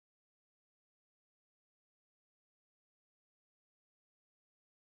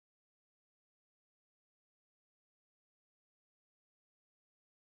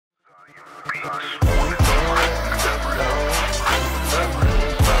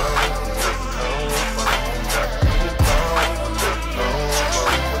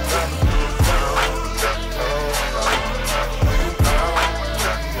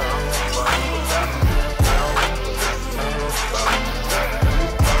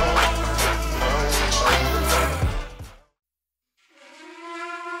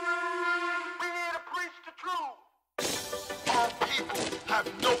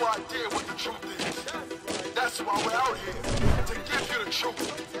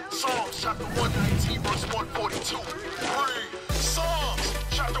Psalms chapter 119 verse 142. Read. Psalms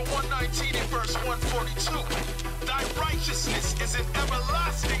chapter 119 and verse 142. Thy righteousness is an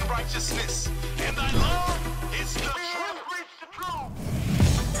everlasting righteousness, and thy love is the truth.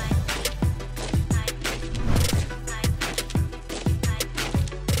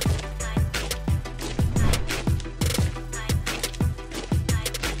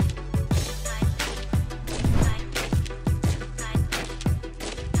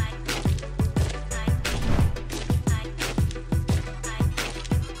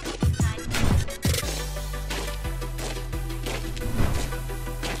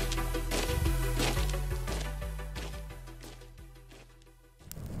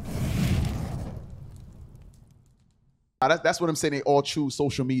 That's what I'm saying. They all choose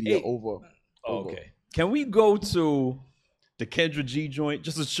social media over. Okay. Can we go to the Kendra G joint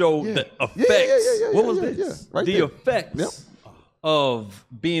just to show the effects? What was this? Right the there. effects of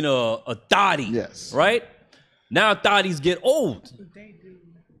being a thotty. Yes. Right? Now thotties get old.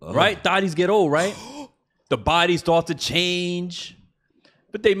 Right? Thotties get old, right? The body starts to change.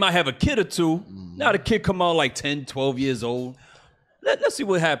 But they might have a kid or two. Now the kid come out like 10, 12 years old. Let's see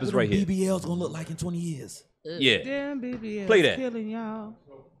what happens right here. BBL's gonna look like in 20 years. Yeah. Damn, BBL. Play that. Killing y'all.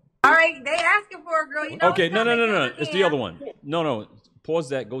 All right, they asking for a girl. You know Okay, no. It's the other one. No. Pause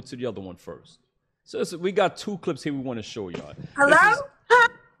that. Go to the other one first. So we got two clips here we want to show y'all. Hello?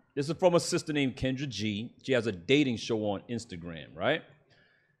 This is from a sister named Kendra G. She has a dating show on Instagram, right?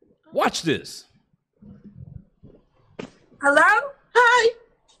 Watch this. Hello? Hi.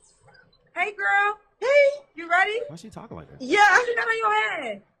 Hey, girl. Hey. You ready? Why's she talking like that? Yeah. What you got on your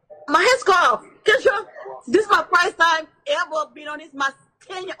head? My head's cold. This is my first time ever being on this. My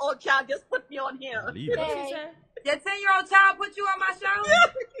 10-year-old child just put me on here. Your 10-year-old child put you on my show?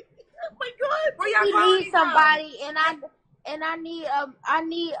 Oh my God. Where y'all We calling need me from? somebody, and I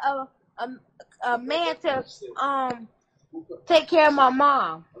need a man to take care of my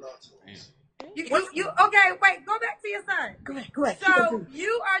mom. You okay? Wait, go back to your son. Go ahead. So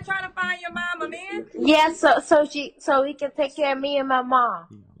you are trying to find your mom a man, Yes, so he can take care of me and my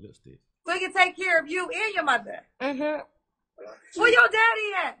mom. so he can take care of you and your mother. Mhm. Where your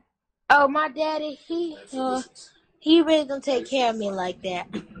daddy at? Oh, my daddy, he really don't take care of me like that.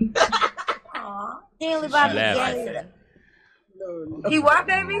 Aw. He only buy She me laughed. games. He what,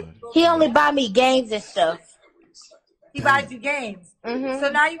 baby? He only buy me games and stuff. He buys you games. Mhm. So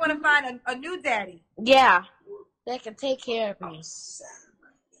now you want to find a new daddy Yeah, that can take care of me.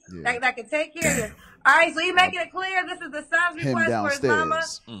 that can take care of you. All right, so you making it clear this is the son's Him request for his mama,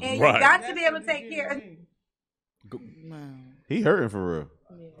 downstairs. and Right. you got to be able to take care of He hurting for real.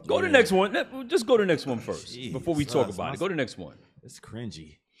 Go to the next one. Just go to the next one first before we talk Jesus. about it. Go to the next one. It's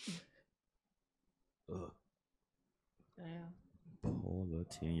cringy. Ugh. Poor little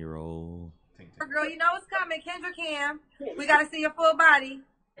 10-year-old. Girl, you know what's coming. Kendra Cam. We got to see your full body.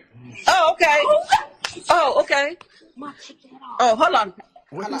 Oh, okay. Oh, okay. Oh, hold on.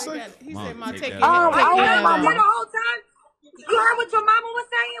 What did he say? He said, "My take take that. care." I You want heard my the mom. whole time? You heard what your mama was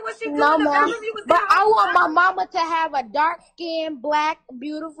saying? What she doing No, in the ma'am. bedroom? You was But there the I whole want time? my mama to have a dark-skinned, black,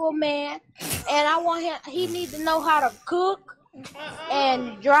 beautiful man, and I want him. He needs to know how to cook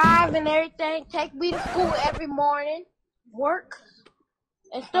and drive and everything. Take me to school every morning, work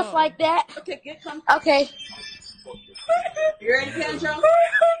and stuff like that. Okay, get come. Okay, You ready, Kendra?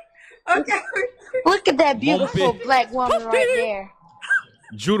 Okay. look at that beautiful black woman right there.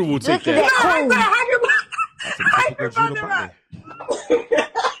 Judah will take Look at that. that queen. Hype your mother up.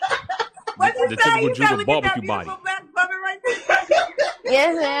 What you The say? typical You Judah said look at that barbecue beautiful body. black woman right there.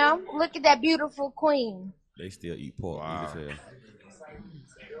 Yes, ma'am. Look at that beautiful queen. They still eat pork. Wow.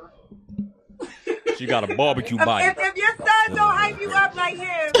 She got a barbecue body. If your son don't hype you up like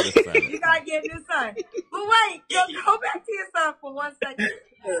him, you gotta get a new son. But wait, go back to your son for 1 second.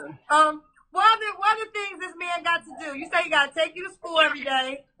 What other things this man got to do? You say he gotta take you to school every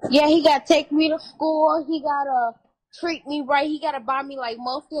day. Yeah, he gotta take me to school. He gotta treat me right. He gotta buy me like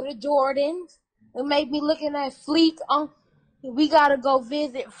most of the Jordans. It make me looking at fleek. We gotta go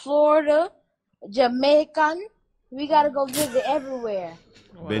visit Florida, Jamaica. We gotta go visit everywhere.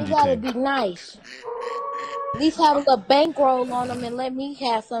 We gotta be nice. At least have a little bankroll on them and let me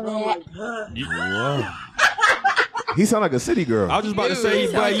have some of that. He sound like a city girl. I was just about to say,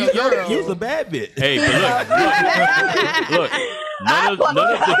 bro, you's a bad bitch. Hey, but look. None of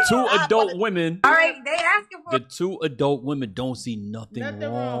the two adult women. All right, they asking for. The two adult women don't see nothing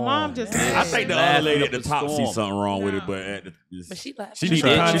wrong. Mom just said. I think the other lady at the top sees something wrong with it, But she like. She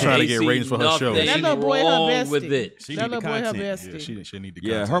trying to get ratings for her show. That little boy her bestie. With it. She That need the little boy her content. bestie. She need the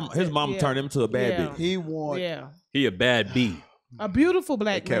Yeah, content. his mom turned him to a bad bitch. He want. Yeah. He a bad B. A beautiful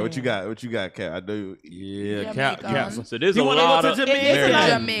black Cat, man. what you got? What you got, Cat? I know. Yeah, Cap. So there's You a wanna lot go of to Jamaica?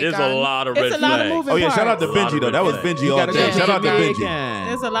 there's a lot of red It's a lot of flags. moving Oh yeah, shout out to parts. Benji though. That was Benji all day. Shout out to Benji.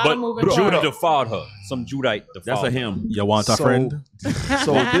 There's a lot But of moving Judah parts. defiled her. Some Judite defiled That's a her. him. You want our friend?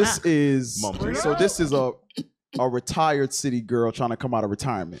 So this is Mom. so this is a retired city girl trying to come out of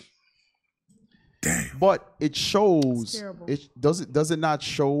retirement. Damn. But it shows terrible. it does it not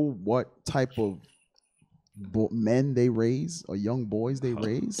show what type of men they raise or young boys they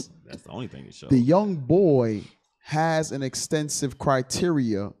raise? That's the only thing it shows. The young boy has an extensive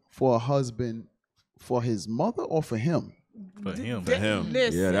criteria for a husband for his mother or for him. For him.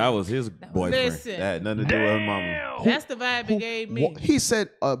 Listen, Yeah, that was his boyfriend. Listen. That had nothing to do with her mama. That's the vibe it gave me. He said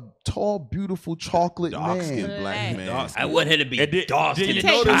a tall, beautiful chocolate Dark-skinned man. black man. I want her to be dark did skin you and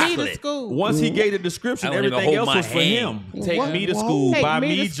Take me to chocolate. school. Once he gave the description, I don't even everything hold else my was for hand. him. Take What? me to Whoa. school, Take buy me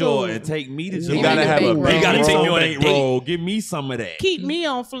me to joy, school. and take me to You joy. gotta have a You gotta big take me roll. on a date. roll. Give me some of that. Keep me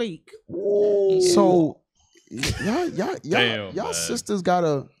on fleek. So Damn, y'all man. sisters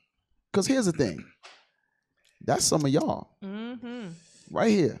gotta, cause here's the thing. That's some of y'all Mm-hmm.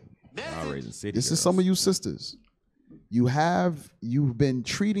 right here. I'm raising city This is girls. some of you sisters. You've been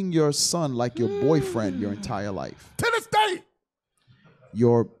treating your son like your boyfriend your entire life. To this day.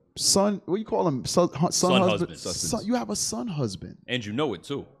 Your son, what do you call him? Son husband. husband. Son, you have a son husband. And you know it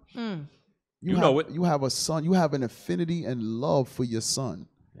too. You know have, it. You have a son. You have an affinity and love for your son.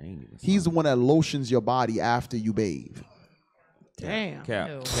 Ain't even He's the one that lotions your body after you bathe. Damn.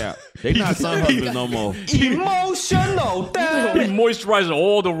 Cap. They not son husbands no more. Emotional. He moisturizing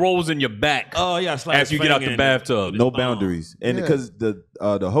all the rolls in your back. Oh yeah, after you get out the bathtub. No boundaries. And Yeah. because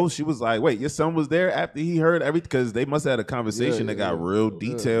the host, she was like, wait, your son was there after he heard everything? Because they must have had a conversation that got real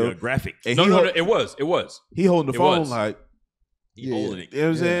detailed. graphic. And No, he it was. He holding the It phone was. like, He holding it. you know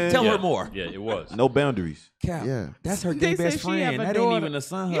what I'm saying? Tell her more. Yeah, it was. No boundaries. Cap. Yeah. That's her They gay say best she have friend. a That daughter. ain't even a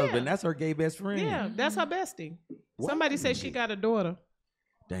son Yeah. husband. That's her gay best friend. Yeah, that's her bestie. Somebody said she got a daughter.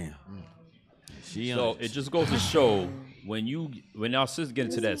 Damn. She So it just goes to show when our sisters get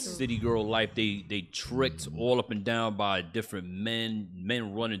into that city girl life, they tricked all up and down by different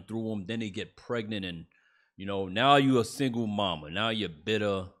men running through them. Then they get pregnant, and now you're a single mama. Now you're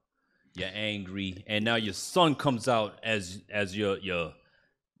bitter, you're angry, and now your son comes out as your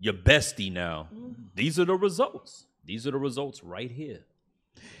bestie. Now these are the results. These are the results right here.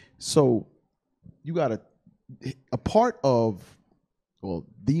 So you got a part of, well,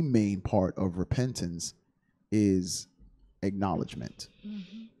 the main part of repentance is acknowledgement.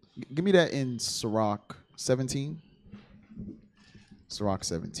 Give me that in Sirach 17. Sirach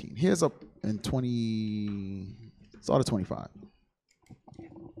 17. Here's up in 20, start at 25.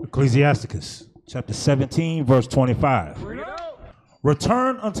 Ecclesiasticus chapter 17, verse 25.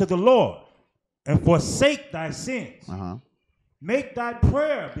 Return unto the Lord and forsake thy sins. Make thy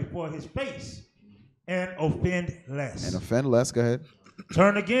prayer before his face and offend less. And offend less, go ahead.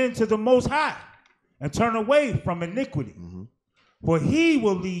 Turn again to the Most High and turn away from iniquity. For he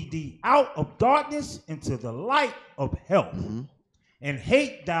will lead thee out of darkness into the light of health. And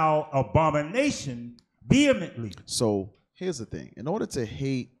hate thou abomination vehemently. So here's the thing. In order to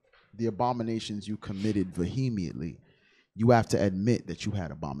hate the abominations you committed vehemently, you have to admit that you had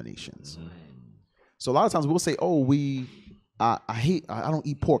abominations. So a lot of times we'll say, oh, I don't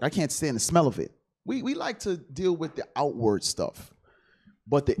eat pork. I can't stand the smell of it. We like to deal with the outward stuff.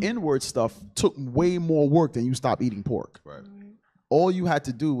 But the inward stuff took way more work than you stop eating pork. Right. All you had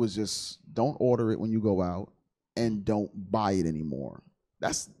to do was just don't order it when you go out and don't buy it anymore.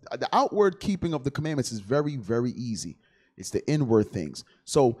 That's the outward keeping of the commandments is very, very easy. It's the inward things.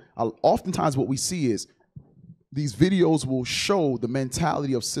 So oftentimes what we see is these videos will show the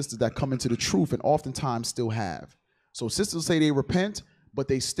mentality of sisters that come into the truth and oftentimes still have. So sisters say they repent, but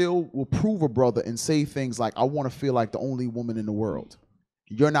they still will prove a brother and say things like, I want to feel like the only woman in the world.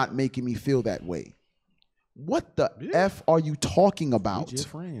 You're not making me feel that way. What the F are you talking about?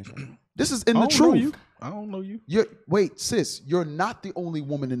 This is in the truth. I don't know you. Wait, sis, you're not the only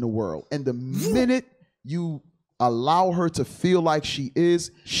woman in the world. And the minute you allow her to feel like she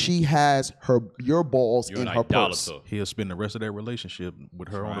is, she has your balls in her purse. He'll spend the rest of that relationship with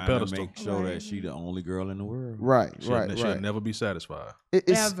her on a Trying to pedestal. make sure that she the only girl in the world. Right. She'll never be satisfied.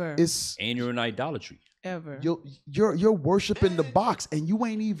 Ever. And you're in idolatry. Ever. You're worshiping the box, and you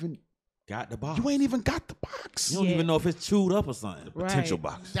ain't even got the box. You ain't even got the box. You don't even know if it's chewed up or something. The potential Right.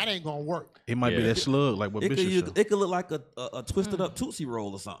 box. That ain't gonna work. It might be that slug, like what It Bishop could, said. it could look like a twisted up Tootsie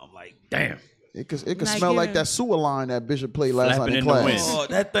Roll or something. Like, damn. It could Not smell like giving- that sewer line that Bishop played last Flapping night in in the class. wind. Oh,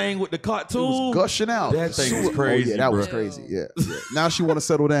 that thing with the It was cartoon. gushing out. That thing was Sewer- crazy, Oh, yeah, that was bro. crazy. Yeah, yeah. Now she want to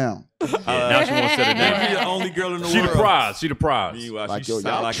settle down. Now she wants to sit it She down. the only girl in the She the world. prize. She the prize. Meanwhile, Like, she yo,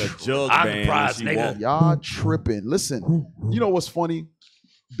 sound y'all like a jug I'm band. the prize, when she nigga. walk. Y'all tripping. Listen, you know what's funny?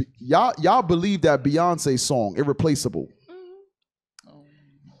 Y'all believe that Beyonce song, Irreplaceable.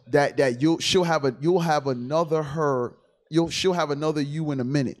 That she'll have another you in a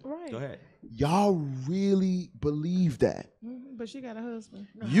minute. Right. Go ahead. Y'all really believe that? But she got a husband.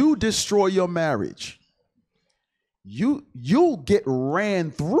 You destroy your marriage. You'll get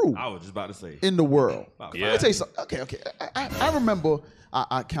ran through I was just about to say. in the world. Yeah. Let me tell you something. Okay. I remember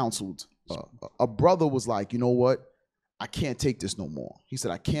I counseled. A brother was like, you know what? I can't take this no more. He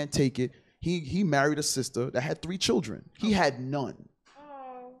said, I can't take it. He married a sister that had 3 children. He had none.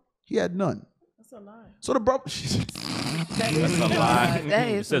 He had none. That's a lie. So the brother, That's a lie. That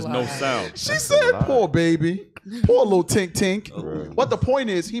It is says a no lie. sound. she said, poor baby. Poor little tink tink. But the point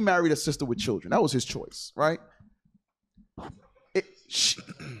is, he married a sister with children. That was his choice, right?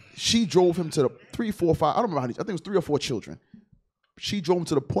 She drove him to the 3, 4, 5. I don't remember how many. I think it was 3 or 4 children. She drove him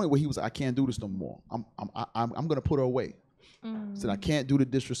to the point where he was like, I can't do this no more. I'm gonna put her away. Said, I can't do the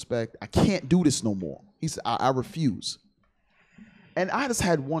disrespect. I can't do this no more. He said, I refuse. And I just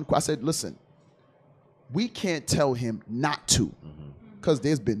had one question. I said, listen, we can't tell him not to. Because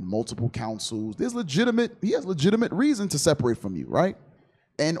there's been multiple counsels. He has legitimate reason to separate from you, right?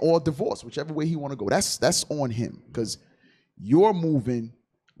 And or divorce, whichever way he want to go. That's on him. Because you're moving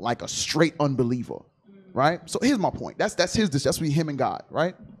like a straight unbeliever, right? So here's my point. That's between him and God,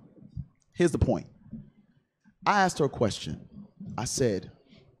 right? Here's the point. I asked her a question. I said,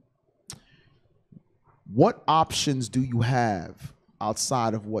 what options do you have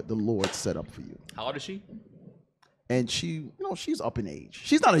outside of what the Lord set up for you? How old is she? And she's up in age.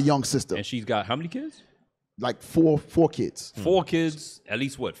 She's not a young sister. And she's got how many kids? Like four kids. 4 kids. At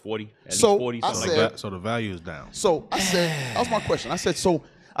least what? 40? At So, least 40, I something said- like that. So the value is down. So I said, that was my question. I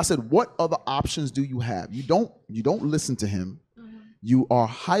said, what other options do you have? You don't listen to him. You are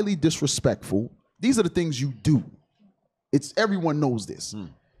highly disrespectful. These are the things you do. Everyone knows this.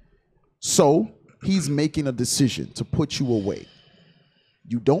 So he's making a decision to put you away.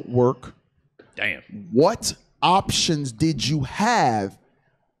 You don't work. Damn. What options did you have?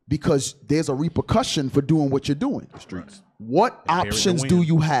 Because there's a repercussion for doing what you're doing. Streets. What options do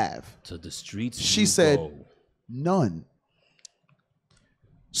you have? To the streets. She you said, go. none.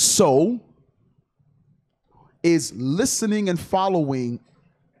 So, is listening and following,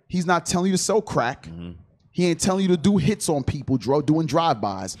 he's not telling you to sell crack. He ain't telling you to do hits on people, doing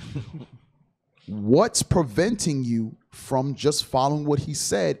drive-bys. What's preventing you from just following what he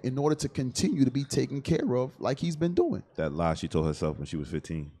said in order to continue to be taken care of like he's been doing? That lie she told herself when she was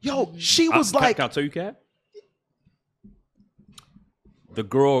 15. Yo, she was Can like, I tell you, Cat? The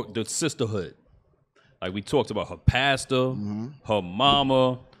girl, the sisterhood. Like we talked about her pastor, her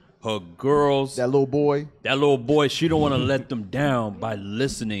mama, her girls. that little boy. That little boy, she don't want to let them down by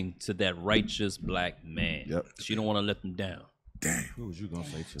listening to that righteous black man. Yep. She don't want to let them down. Who was you gonna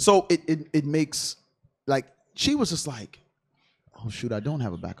say to? So it makes, like, she was just like, oh, shoot, I don't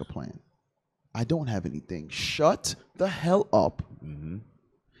have a backup plan. I don't have anything. Shut the hell up.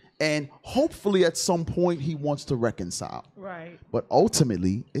 And hopefully at some point he wants to reconcile. Right. But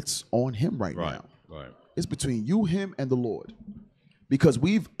ultimately, it's on him right now. Right. It's between you, him, and the Lord. Because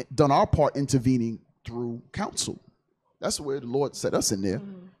we've done our part intervening through counsel. That's where the Lord set us in there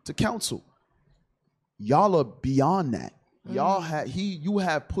to counsel. Y'all are beyond that. You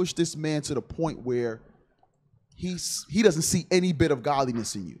have pushed this man to the point where he doesn't see any bit of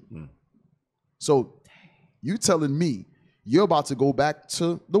godliness in you. So you telling me you're about to go back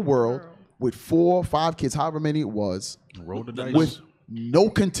to the world with 4 or 5 kids, however many it was, Roll the dice. with no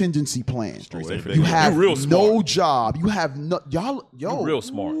contingency plan. ain't You have You're real no smart. job. You have no yo. You're real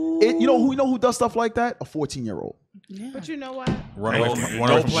smart. You know who does stuff like that? A 14-year-old. But you know what? Run away from, run Don't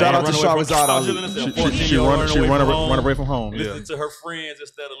away from Shout out to Run away from- Shahrazad I was Ali. just gonna say, She 14-year-old run away from home. Listening Yeah. to her friends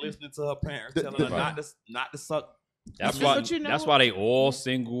instead of listening to her parents, telling her not to suck. That's But why. you know That's what? why they all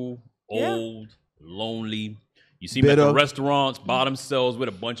single, Yeah. old, lonely. You see them at Bitter. the restaurants by themselves with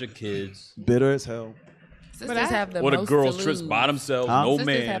a bunch of kids, Bitter as hell. Sisters I- have the or the most girls to trips lose. by themselves, Huh? no Sisters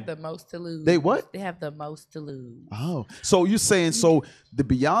man. have the most to lose. They what? They have the most to lose. Oh, so you're saying the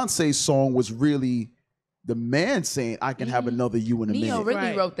Beyonce song was really the man saying, "I can have another you in a Neo minute." really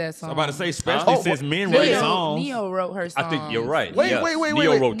Right. wrote that song. I'm about to say, especially Oh, since men write songs. Neo wrote her song. I think you're right. Wait, yes. wait.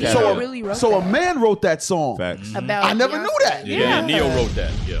 Neo wrote that. Neo So, really wrote so a that. man wrote that song. Facts. About I never knew that. yeah, Neo wrote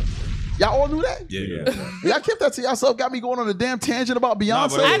that. Yeah. Y'all all knew that? Yeah. Y'all kept that to yourself. Got me going on a damn tangent about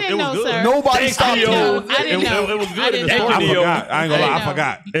Beyonce. I didn't know, sir. Nobody stopped I you. didn't know. It was I good in didn't the know. story. I forgot. I ain't gonna lie. I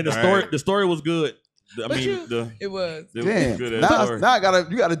forgot. And the story was good. I mean, It was. it was Damn. good. Now, story.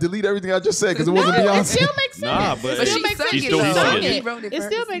 you gotta delete everything I just said because it wasn't It Beyonce. still makes sense. Nah, but it still makes sense. she She still sung sung it. He wrote it It first.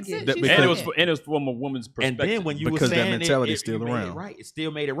 still makes sense. That- She because- And sung it was from a woman's And perspective. then when you Because were that saying mentality's it, still you made around. it right. It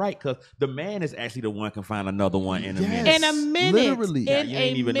still made it right because the man is actually the one can find another one in a minute. In a minute. Literally. Yeah, In you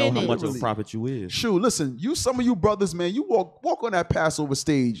ain't a even know how minute. much of a prophet you is. Shoot, listen, some of you brothers, man, you walk on that Passover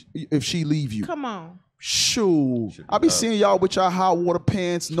stage if she leave you. Come on. Shoot. I be seeing y'all with y'all hot water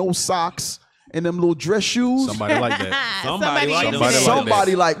pants, no socks, and them little dress shoes. Somebody like that. Somebody like them.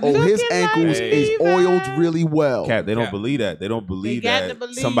 Somebody like, oh, his Looking like ankles is Levi. oiled really well. Cap, they don't believe that. They don't believe got that to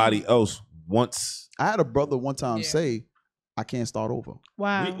believe. somebody else wants. I had a brother one time say, I can't start over.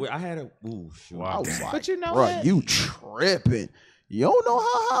 Wow. I had a shoot. I was like, But you know bro, what? you tripping. You don't know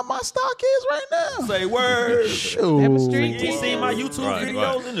how high my stock is right now. Say word. Shoot. Them street You ain't seen my YouTube Right,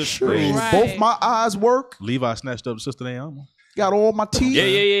 videos in the Shoot. street. Right. Both my eyes work. Levi snatched up Sister Naomi. Got all my teeth.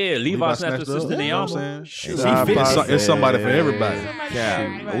 Yeah. Levi snatched snatched his sister up. You know Naomi. what I'm saying? Shoot. It's somebody for everybody.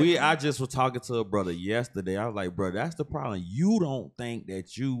 Yeah, I just was talking to a brother yesterday. I was like, bro, that's the problem. You don't think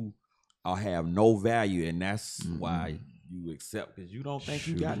that you have no value, and that's why you accept because you don't think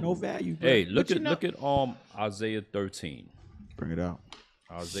you got no value. Bro. Hey, look at Isaiah 13. Bring it out.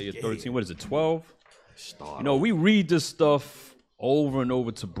 Isaiah 13. What is it? 12. You know, we read this stuff over and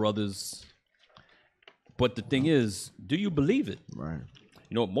over to brothers, but the thing is, do you believe it? Right.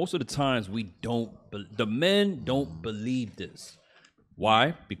 You know, most of the times we don't. The men don't believe this.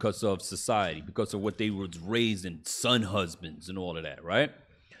 Why? Because of society, because of what they was raised in, son husbands and all of that, right?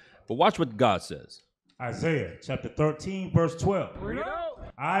 But watch what God says. Isaiah chapter 13, verse 12.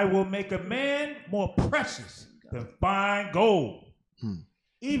 I will make a man more precious than fine gold,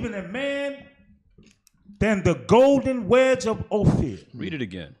 even a man than the golden wedge of Ophir. Read it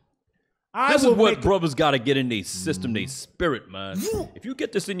again. I This is will what make brothers got to get in their system, their spirit, man. If you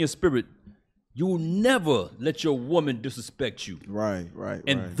get this in your spirit, you will never let your woman disrespect you. Right.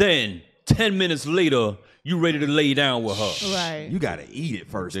 And then 10 minutes later, you ready to lay down with her. Right. You gotta eat it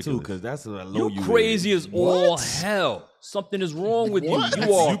first too, because that's a low You crazy as all hell. Something is wrong with you.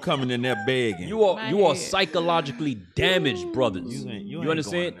 You coming in there begging. You are psychologically damaged, brothers. You You ain't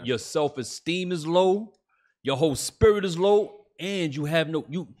understand? going Your self-esteem is low. Your whole spirit is low. And you have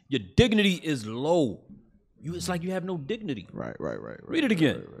your dignity is low. It's like you have no dignity. Right. Read it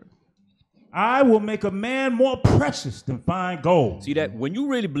again. I will make a man more precious than fine gold. See that? When you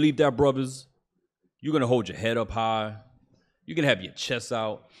really believe that, brothers, you're going to hold your head up high. You're going to have your chest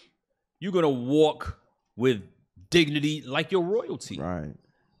out. You're going to walk with dignity like your royalty. Right.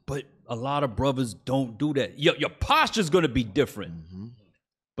 But a lot of brothers don't do that. Your posture's going to be different.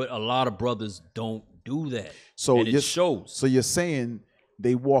 But a lot of brothers don't do that. So and it shows. So you're saying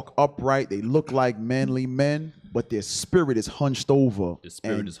they walk upright, they look like manly men, but their spirit is hunched over. The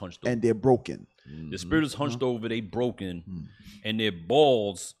spirit is hunched over. And they're broken. The spirit is hunched over, they broken, and their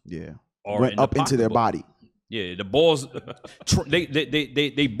balls are went in up the into their pocketbook. body. Yeah, the balls,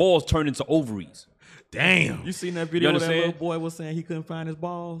 they balls turn into ovaries. Damn. You seen that video You where that little understand? boy was saying he couldn't find his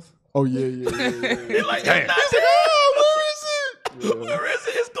balls? Oh yeah. He like, Damn. it's not there. Where is it? Where is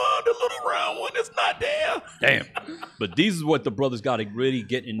it? It's gone. The little round one. It's not there. Damn. But these is what the brothers got to really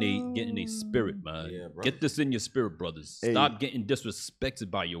get in their spirit, man. Yeah, bro. Get this in your spirit, brothers. Hey. Stop getting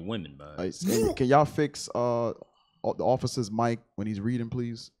disrespected by your women, man. Can y'all fix the officer's mic when he's reading,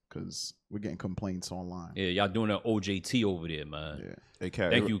 please? Because we're getting complaints online. Yeah, y'all doing an OJT over there, man. Yeah. Hey,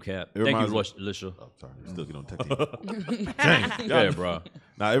 Cap, Thank you, Cap. it Thank reminds you, Lisha. Oh, sorry. Still get on technique. Dang. Yeah, bro.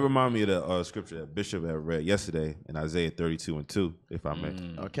 Now, it reminded me of the scripture that Bishop had read yesterday in Isaiah 32:2, if I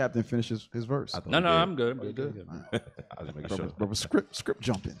may. Captain finishes his verse. I thought No, he did. I'm good. You good? I was making sure. Brother, script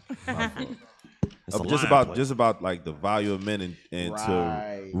jumping. Just about like the value of men and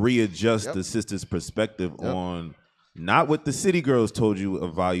to readjust the sister's perspective on not what the city girls told you a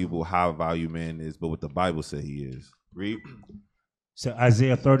valuable, high value man is, but what the Bible said he is. Read. So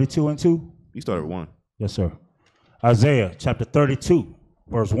Isaiah 32:2. You started with 1. Yes, sir. Isaiah chapter 32,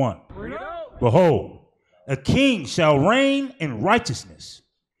 verse 1. Behold, a king shall reign in righteousness,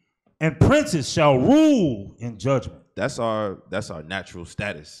 and princes shall rule in judgment. That's our natural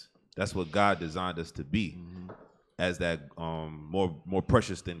status. That's what God designed us to be, as that more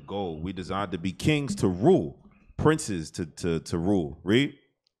precious than gold. We designed to be kings to rule, princes to rule. Read.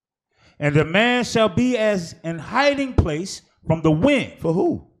 And the man shall be as an hiding place from the wind. For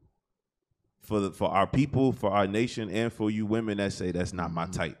who? For our people, for our nation, and for you women that say that's not my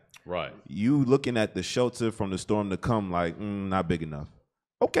type. Right. You looking at the shelter from the storm to come like, not big enough.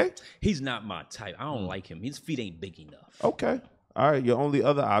 Okay. He's not my type. I don't like him. His feet ain't big enough. Okay. All right. Your only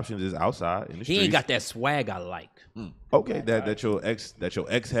other option is outside in the He streets. ain't got that swag I like. Okay. That your ex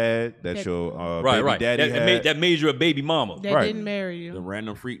had. That your Right, baby daddy had. that made you a baby mama. That Right. didn't marry you. The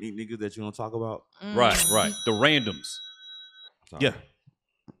random freak niggas that you don't talk about. Right. The randoms. Yeah.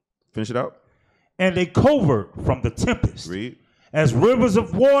 Finish it out. And a covert from the tempest, Read. as rivers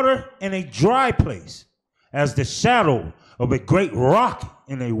of water in a dry place, as the shadow of a great rock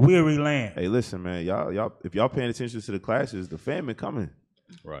in a weary land. Hey, listen, man. Y'all, if y'all paying attention to the classes, the famine coming.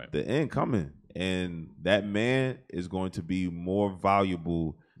 Right. The end coming. And that man is going to be more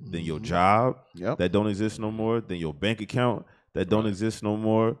valuable than your job that don't exist no more, than your bank account that don't exist no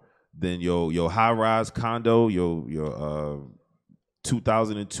more, than your high-rise condo, your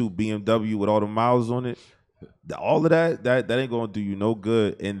 2002 BMW with all the miles on it. All of that ain't gonna do you no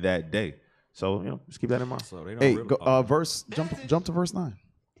good in that day. So just keep that in mind. So they don't Hey, jump to verse 9.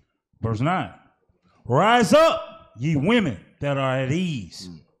 Verse 9. Rise up, ye women that are at ease.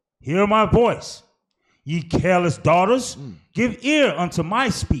 Hear my voice. Ye careless daughters, give ear unto my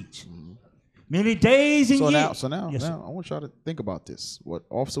speech. Many days and years. So now, I want y'all to think about this. What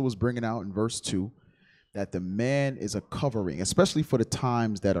Officer was bringing out in verse 2, that the man is a covering, especially for the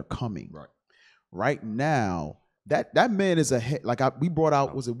times that are coming. Right now, that man is a head. Like we brought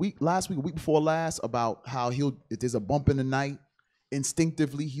out, was it week before last, about how if there's a bump in the night,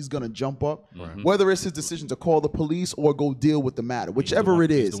 instinctively he's gonna jump up. Whether it's his decision to call the police or go deal with the matter, whichever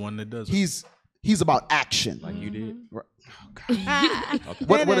it is, He's the one that does it. He's about action. Like you did.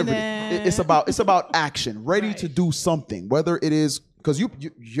 Whatever it's about action, ready to do something. Whether it is because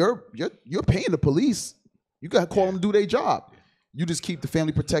you're paying the police, you gotta call them to do their job. You just keep the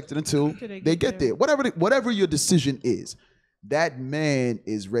family protected until they get there. Whatever your decision is, that man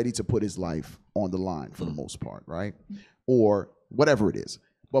is ready to put his life on the line for the most part, right? Or whatever it is.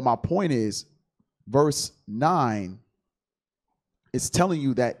 But my point is, verse 9 is telling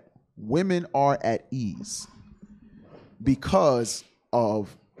you that women are at ease because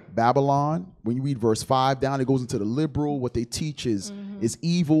of Babylon. When you read verse 5 down, it goes into the liberal. What they teach is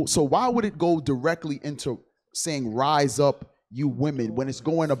evil. So why would it go directly into saying, rise up, you women, when it's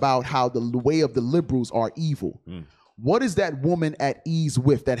going about how the way of the liberals are evil? What is that woman at ease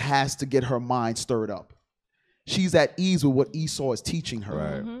with that has to get her mind stirred up? She's at ease with what Esau is teaching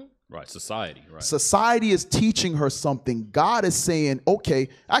her. Right. Society. Right. Society is teaching her something. God is saying, okay,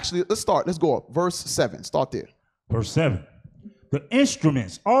 actually, let's go up. Verse 7. Start there. Verse 7. The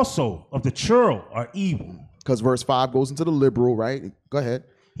instruments also of the churl are evil. Because verse 5 goes into the liberal, right? Go ahead.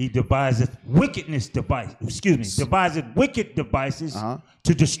 He deviseth wicked devices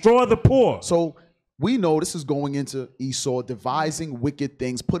to destroy the poor. So we know this is going into Esau devising wicked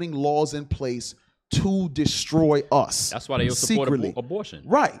things, putting laws in place to destroy us. That's why they support abortion.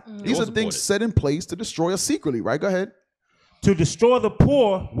 Right. These are things set in place to destroy us secretly, right? Go ahead. To destroy the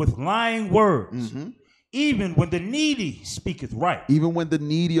poor with lying words, even when the needy speaketh right. Even when the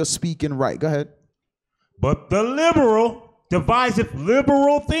needy are speaking right. Go ahead. But the liberal deviseth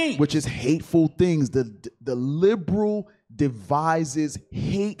liberal things. Which is hateful things. The liberal devises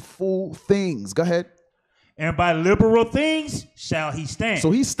hateful things. Go ahead. And by liberal things shall he stand.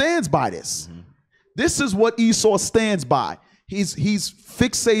 So he stands by this. This is what Esau stands by. He's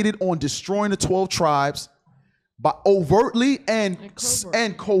fixated on destroying the 12 tribes by overtly and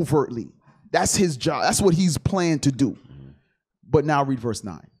covertly. That's his job. That's what he's planned to do. But now read verse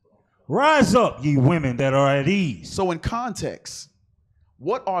 9. Rise up, ye women that are at ease. So in context,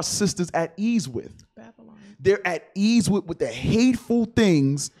 what are sisters at ease with? Babylon. They're at ease with the hateful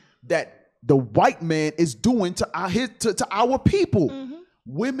things that the white man is doing to our people.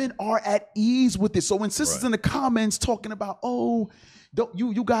 Women are at ease with it. So when sisters in the comments talking about,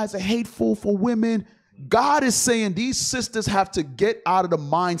 you guys are hateful for women, God is saying these sisters have to get out of the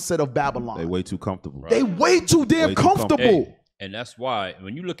mindset of Babylon. They way too comfortable. They way too damn comfortable. Hey, and that's why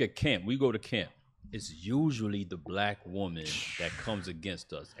when you look at camp, we go to camp, it's usually the black woman that comes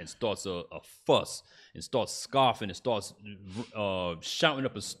against us and starts a fuss and starts scoffing and starts shouting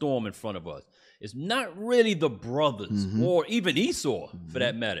up a storm in front of us. It's not really the brothers or even Esau for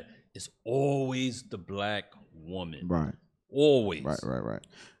that matter. It's always the black woman. Right. Always. Right.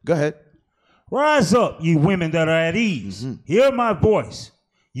 Go ahead. Rise up, ye women that are at ease. Hear my voice,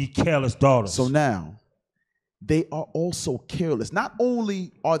 ye careless daughters. So now, they are also careless. Not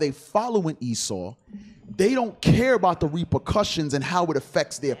only are they following Esau, they don't care about the repercussions and how it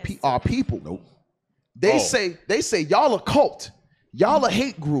affects our people. Nope. They say y'all a cult. Y'all a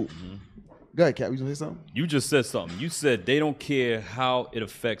hate group. Go ahead, Kat. You gonna say something? You just said something. You said they don't care how it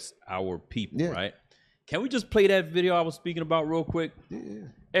affects our people, right? Can we just play that video I was speaking about real quick? Yeah.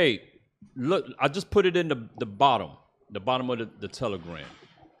 Hey, look, I just put it in the bottom of the Telegram.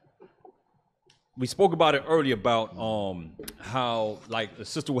 We spoke about it earlier about how like the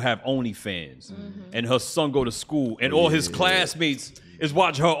sister will have OnlyFans and her son go to school and all his classmates is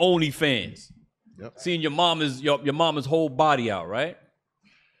watching her OnlyFans. Yep. Seeing your mama's whole body out, right?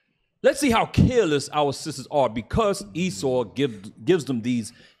 Let's see how careless our sisters are because Esau gives them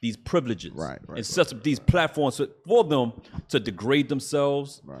these privileges and sets up these platforms for them to degrade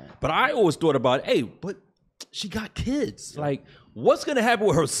themselves. Right. But I always thought about, hey, but she got kids. Yeah. Like, what's gonna happen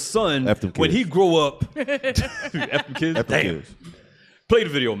with her son when he grow up? F them kids. Damn. Play the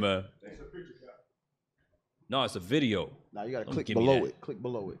video, man. No, it's a video. Now you gotta click below it. Click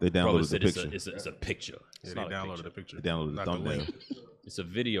below it. They downloaded the picture. It's a picture. Yeah, they downloaded the picture. They downloaded the thumbnail. It's a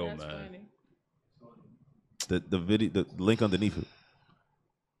video, That's man. funny. The video, the link underneath it.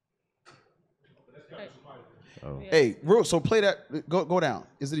 Oh. Hey, so play that. Go down.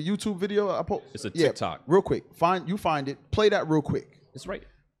 Is it a YouTube video? It's a TikTok. Yeah, real quick. Find it. Play that real quick. It's right.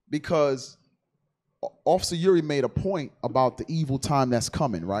 Because Officer Yuri made a point about the evil time that's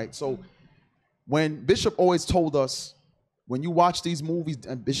coming, right? So when Bishop always told us, when you watch these movies,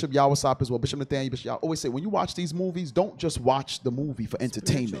 and Bishop Yawasop as well, Bishop Nathaniel, Bishop Yaw always say, when you watch these movies, don't just watch the movie for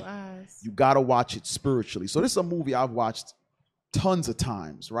entertainment. You got to watch it spiritually. So this is a movie I've watched tons of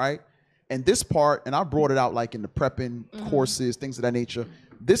times, right? And this part, and I brought it out like in the prepping courses, things of that nature.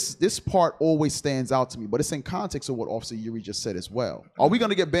 This part always stands out to me, but it's in context of what Officer Yuri just said as well. Are we going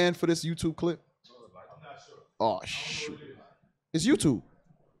to get banned for this YouTube clip? Oh, shoot. It's YouTube.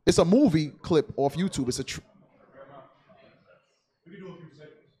 It's a movie clip off YouTube. It's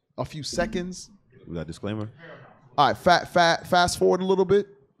a few seconds. We got a disclaimer. All right, fast forward a little bit.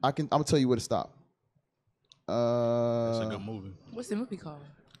 I'm gonna tell you where to stop. That's a good movie. What's the movie called?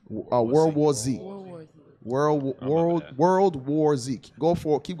 World War Z. World War Z. Go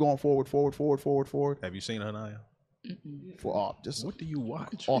forward. Keep going forward. Have you seen her, Naya? Just what do you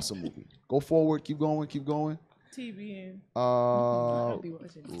watch? Awesome movie. Go forward. Keep going. TBN.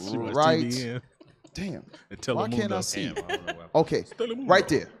 Right. TBN. Damn. Why can't I see? Okay. Right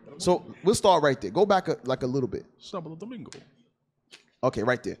there. So we'll start right there. Go back like a little bit. Sábado Domingo. Okay,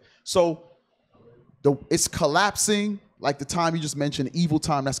 right there. So it's collapsing, like the time you just mentioned, the evil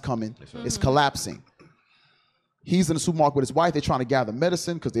time that's coming. It's collapsing. He's in the supermarket with his wife. They're trying to gather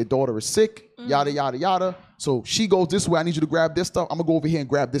medicine because their daughter is sick, yada, yada, yada. So she goes this way. I need you to grab this stuff. I'm going to go over here and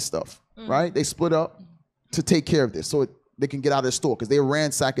grab this stuff, right? They split up to take care of this so they can get out of the store because they were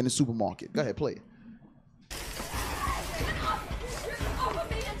ransacking the supermarket. Go ahead, play it.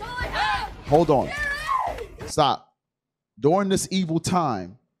 Hold on. Stop. During this evil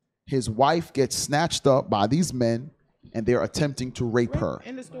time, his wife gets snatched up by these men, and they're attempting to rape her.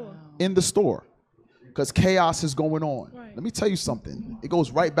 In the store. In the store. Because chaos is going on. Right. Let me tell you something. It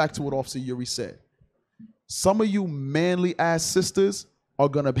goes right back to what Officer Yuri said. Some of you manly-ass sisters are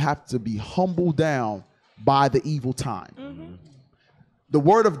going to have to be humbled down by the evil time. The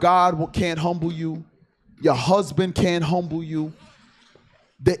word of God can't humble you. Your husband can't humble you.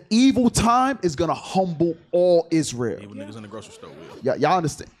 The evil time is going to humble all Israel. Even niggas in the grocery store will. Yeah, y'all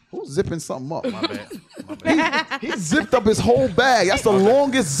understand? Who's zipping something up? My bad. He zipped up his whole bag. That's the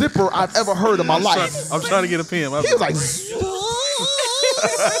longest zipper I've ever heard in my life. I'm trying to get a pen. He was like,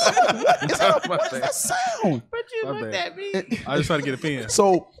 what is that sound? But you looked at me. I just trying to get a pen.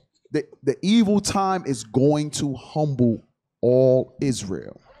 So the evil time is going to humble all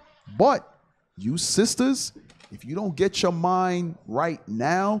Israel. But you sisters, if you don't get your mind right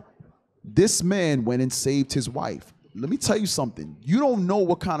now, this man went and saved his wife. Let me tell you something. You don't know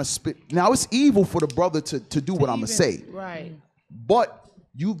what kind of spit. Now, it's evil for the brother to do what I'm going to say. Right. But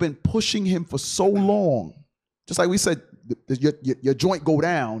you've been pushing him for so long. Just like we said, your joint go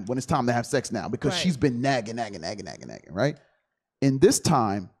down when it's time to have sex now because she's been nagging, right? In this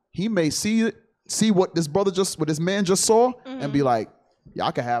time, he may see what this man just saw and be like, yeah,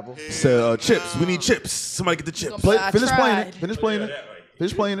 I can have her. So chips. We need chips. Somebody get the chips. Finish playing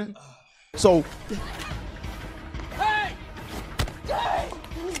it. So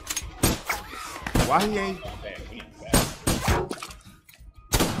why he ain't?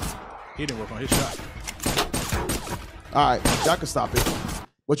 He didn't work on his shot. All right, y'all can stop it.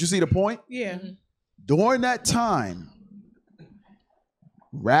 But you see the point? Yeah. During that time,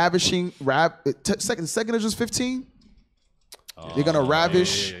 second Ezra 15. They're gonna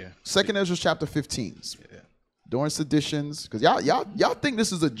ravish. Second Ezra chapter 15. During seditions, because y'all think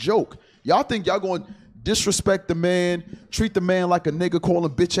this is a joke. Y'all think y'all going disrespect the man, treat the man like a nigga, call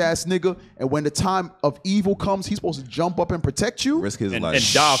him bitch ass nigga, and when the time of evil comes, he's supposed to jump up and protect you, risk his and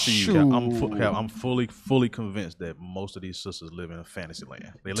life, die for you. Shoot. I'm fully convinced that most of these sisters live in a fantasy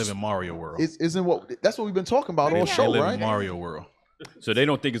land. They live in Mario World. That's what we've been talking about all They show, live right? in Mario World. So they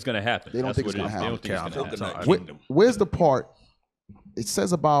don't think it's gonna happen. They don't That's think what it's it is. gonna They don't think it's happen. gonna happen. Kingdom. Where's the part? It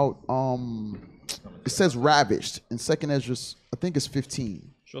says about it says ravished in 2nd Ezra. I think it's 15.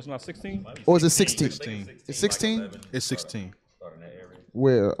 Sure, it's not 16. Or is it 16? 16. It's 16. It's 16.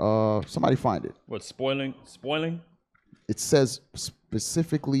 Where somebody find it. What, spoiling? It says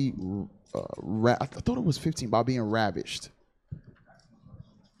specifically. I thought it was 15 by being ravished.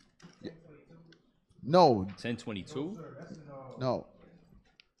 No. 10:22. No.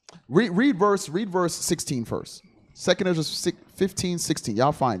 Read verse 16 first. 2nd Ezra 15, 16.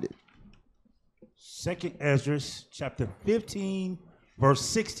 Y'all find it. 2nd Ezra chapter 15, verse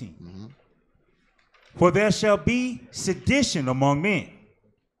 16. For there shall be sedition among men,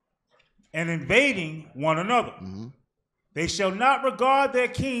 and invading one another. They shall not regard their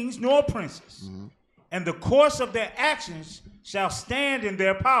kings nor princes, and the course of their actions shall stand in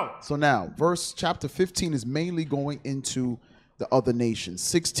their power. So now, chapter 15 is mainly going into the other nations.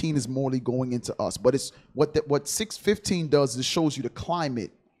 16 is more going into us. But it's what 6:15 does is it shows you the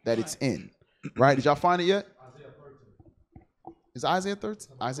climate that it's in. Right? Did y'all find it yet? Is Isaiah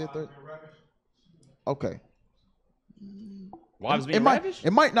 13? Isaiah 13? Okay. Wives being ravished?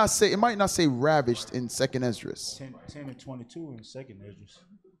 It might not say ravished in 2nd Ezra. 10 and 22 in 2nd Ezra.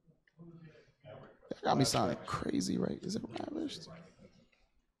 That got me sounding crazy, right? Is it ravished?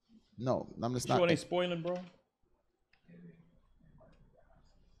 No, I'm just You not. sure they spoiling, bro?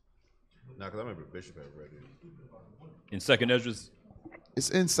 Nah, because I remember Bishop had read it. In 2nd Ezra's. It's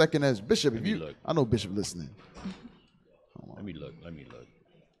in 2nd Ezra. Bishop, Let me look. I know Bishop listening. Let me look.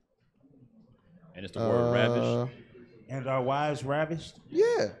 And it's the word ravished. And our wives ravished?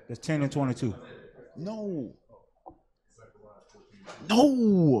 Yeah. That's 10 and 22. No.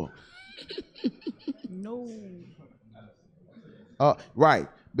 Right.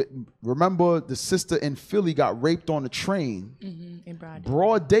 But remember, the sister in Philly got raped on the train, In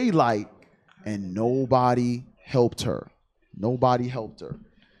broad daylight, and nobody helped her.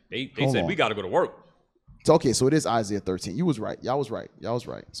 They Hold said on. we got to go to work. So, okay, so it is Isaiah 13. You was right. Y'all was right.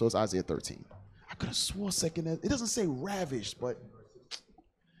 So it's Isaiah 13. I could have swore 2nd Ezra. It doesn't say ravished, but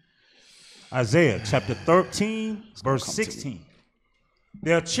Isaiah chapter 13, verse 16.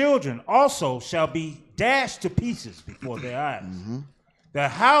 Their children also shall be dashed to pieces before their eyes. Their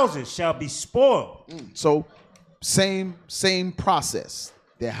houses shall be spoiled. So same process.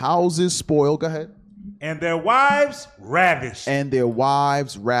 Their houses spoiled. Go ahead. And their wives ravished.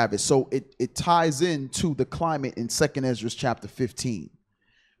 So it ties into the climate in 2nd Ezra chapter 15.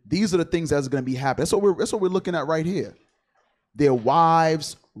 These are the things that's going to be happening. That's what we're looking at right here. Their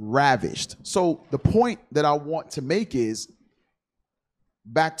wives ravished. So the point that I want to make is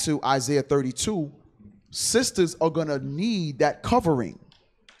back to Isaiah 32. Sisters are going to need that covering.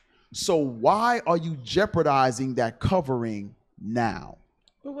 So why are you jeopardizing that covering now?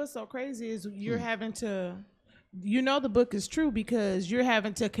 But what's so crazy is you're having to, the book is true because you're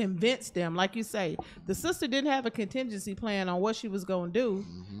having to convince them. Like you say, the sister didn't have a contingency plan on what she was going to do.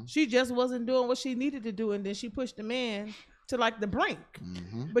 She just wasn't doing what she needed to do. And then she pushed the man to like the brink.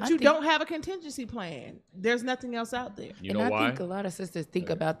 But you don't have a contingency plan. There's nothing else out there. You know why? I think a lot of sisters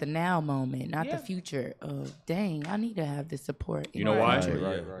think about the now moment, not the future of, dang, I need to have this support. You know why?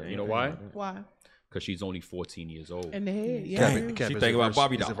 Right. You know why? Why? Because she's only 14 years old. In the head, yeah. Cap, She is think it about verse-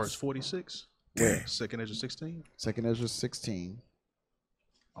 Bobby is it dolls. verse 46? Where? 2nd Ezra 16. 2nd Ezra 16.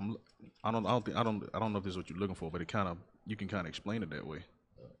 I don't know if this is what you're looking for, but you can kind of explain it that way.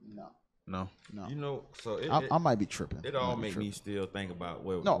 No. You know, so I might be tripping. It all make me still think about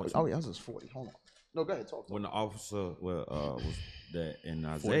I was just 40. Hold on. No, go ahead. Talk. when the officer was that in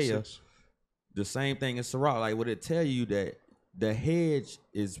Isaiah, 46. the same thing in Sirach. Like, would it tell you that the hedge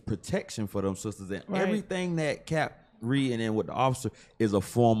is protection for them sisters, and everything that Cap reading in with the officer is a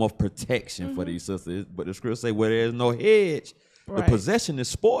form of protection for these sisters. But the scripture say where there's no hedge, the possession is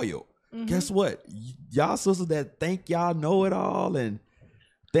spoiled. Guess what? Y'all sisters that think y'all know it all and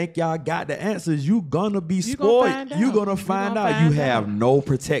think y'all got the answers, you gonna be spoiled. You gonna find out you have no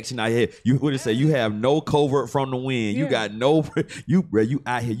protection out here. You would say you have no covert from the wind. You got no you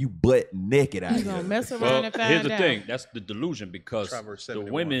out here, you butt naked out You here. gonna mess around and find Here's the out. thing. That's the delusion because Proverbs the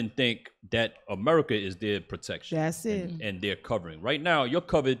 71. women think that America is their protection. That's it. And their covering. Right now, you're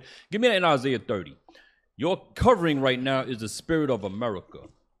covered. Give me that in Isaiah 30. Your covering right now is the spirit of America.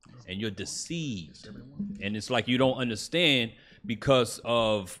 And you're deceived. And it's like you don't understand because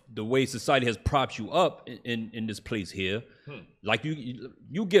of the way society has propped you up in this place here. Like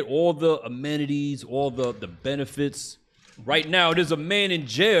you get all the amenities, all the benefits. Right now, there's a man in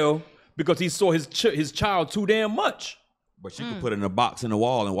jail because he saw his child too damn much. But you can put it in a box in the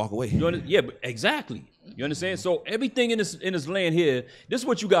wall and walk away. Yeah, but exactly. You understand? So everything in this land here, this is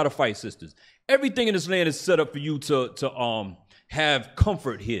what you got to fight, sisters. Everything in this land is set up for you to have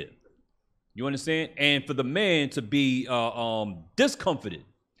comfort here. You understand? And for the man to be discomforted.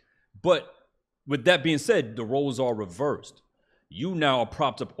 But with that being said, the roles are reversed. You now are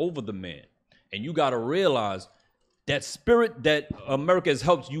propped up over the man. And you got to realize that spirit that America has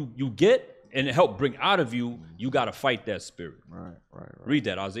helped you get and help bring out of you, you got to fight that spirit. Right. Read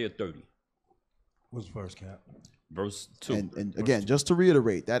that, Isaiah 30. What's verse, Cap? Verse 2. And again, just to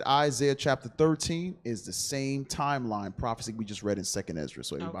reiterate, that Isaiah chapter 13 is the same timeline prophecy we just read in 2nd Ezra,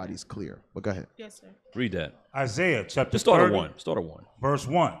 so everybody's clear. But go ahead. Yes, sir. Read that. Isaiah chapter Just start 30, at 1. Start at 1. verse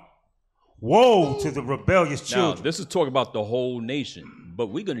 1. Woe to the rebellious children. Now, this is talking about the whole nation, but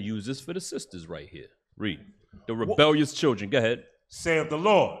we're going to use this for the sisters right here. Read. The rebellious children. Go ahead. Saith the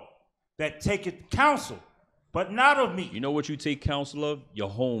Lord, that taketh counsel, but not of me. You know what you take counsel of? Your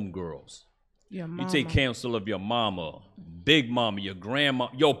homegirls. Your You mama. take counsel of your mama, big mama, your grandma,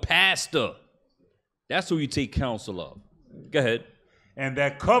 your pastor. That's who you take counsel of. Go ahead. And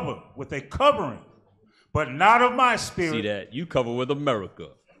that cover with a covering, but not of my spirit. See that? You cover with America.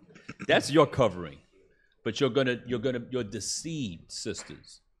 That's your covering. But you're deceived,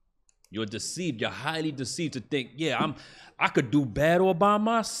 sisters. You're deceived. You're highly deceived to think, yeah, I could do bad all by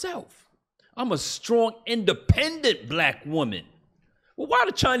myself. I'm a strong, independent black woman. Well, why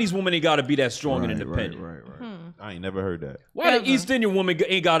the Chinese woman ain't got to be that strong and independent? Right. I ain't never heard that. Why the East Indian woman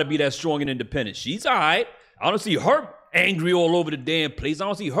ain't got to be that strong and independent? She's all right. I don't see her angry all over the damn place. I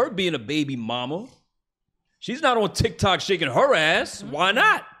don't see her being a baby mama. She's not on TikTok shaking her ass. Why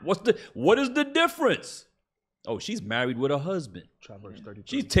not? What is the difference? Oh, she's married with a husband.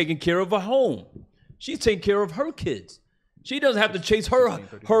 She's taking care of her home. She's taking care of her kids. She doesn't have to chase her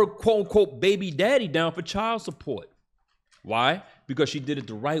quote-unquote baby daddy down for child support. Why? Because she did it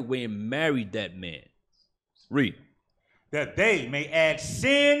the right way and married that man. Read. That they may add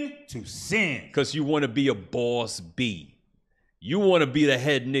sin to sin. Because you want to be a boss B. You want to be the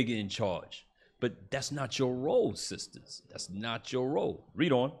head nigga in charge. But that's not your role, sisters. That's not your role.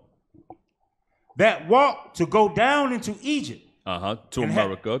 Read on. That walk to go down into Egypt. To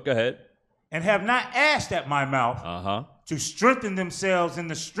America. Go ahead. And have not asked at my mouth. To strengthen themselves in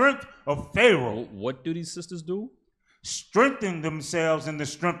the strength of Pharaoh. What do these sisters do? Strengthen themselves in the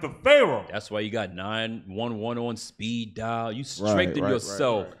strength of Pharaoh. That's why you got 911 on speed dial. You strengthen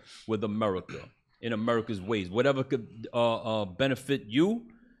yourself with America, in America's ways. Whatever could benefit you,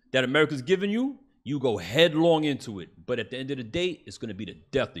 that America's giving you, you go headlong into it. But at the end of the day, it's going to be the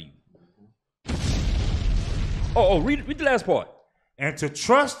death of you. Read the last part. And to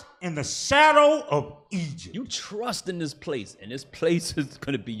trust in the shadow of Egypt. You trust in this place, and this place is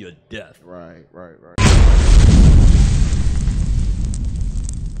going to be your death. Right.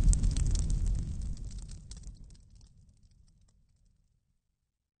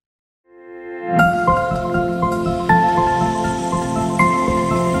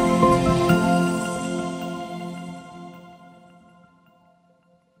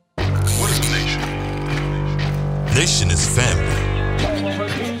 What is a nation? Nation is family.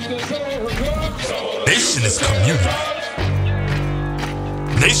 Nation is community.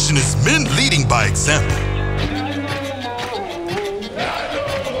 Nation is men leading by example.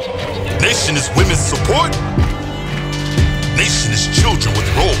 Nation is women's support. Nation is children with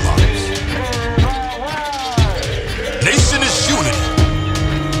role models. Nation is unity.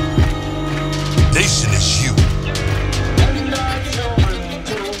 Nation is you.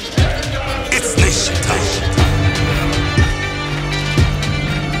 It's nation time.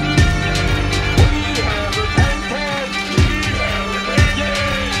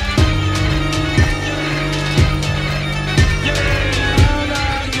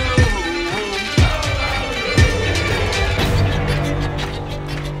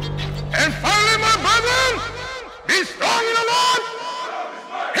 And finally, my brethren, be strong in the Lord,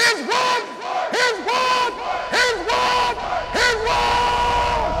 His word.